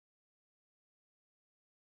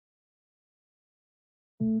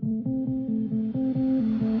I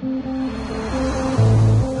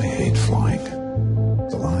hate flying.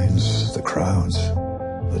 The lines, the crowds,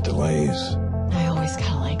 the delays. I always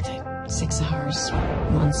kind of liked it. 6 hours,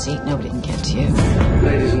 one seat, nobody can get to you.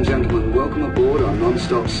 Ladies and gentlemen, welcome aboard our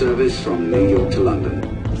non-stop service from New York to London.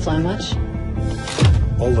 Fly much?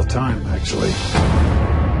 All the time, actually.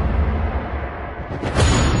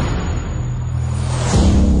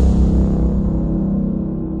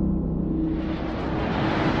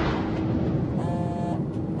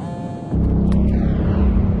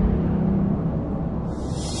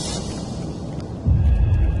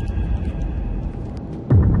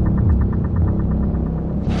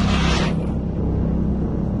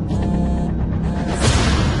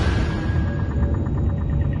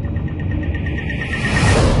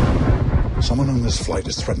 Someone on this flight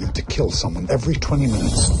is threatening to kill someone every 20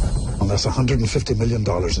 minutes unless $150 million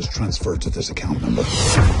is transferred to this account number.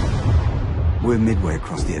 We're midway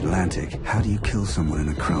across the Atlantic. How do you kill someone in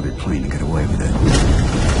a crowded plane and get away with it?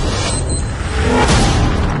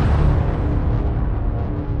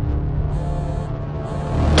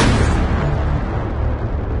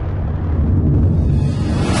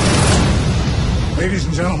 Ladies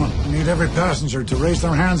and gentlemen, I need every passenger to raise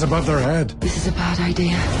their hands above their head. This is a bad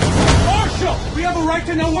idea. Marshal, we have a right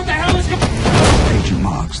to know what the hell is going on. Agent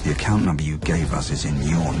Marks, the account number you gave us is in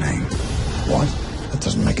your name. What? That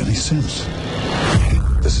doesn't make any sense.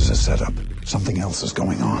 This is a setup. Something else is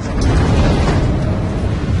going on.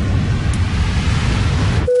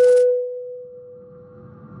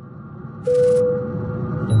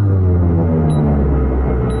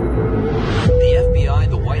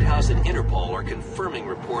 And Interpol are confirming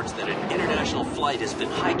reports that an international flight has been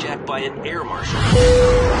hijacked by an air marshal.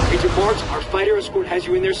 Agent Marks, our fighter escort has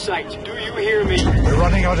you in their sights. Do you hear me? We're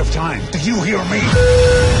running out of time. Do you hear me?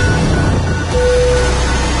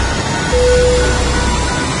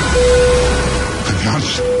 I'm not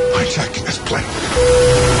hijacking this plane.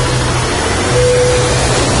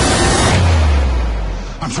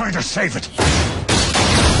 I'm trying to save it.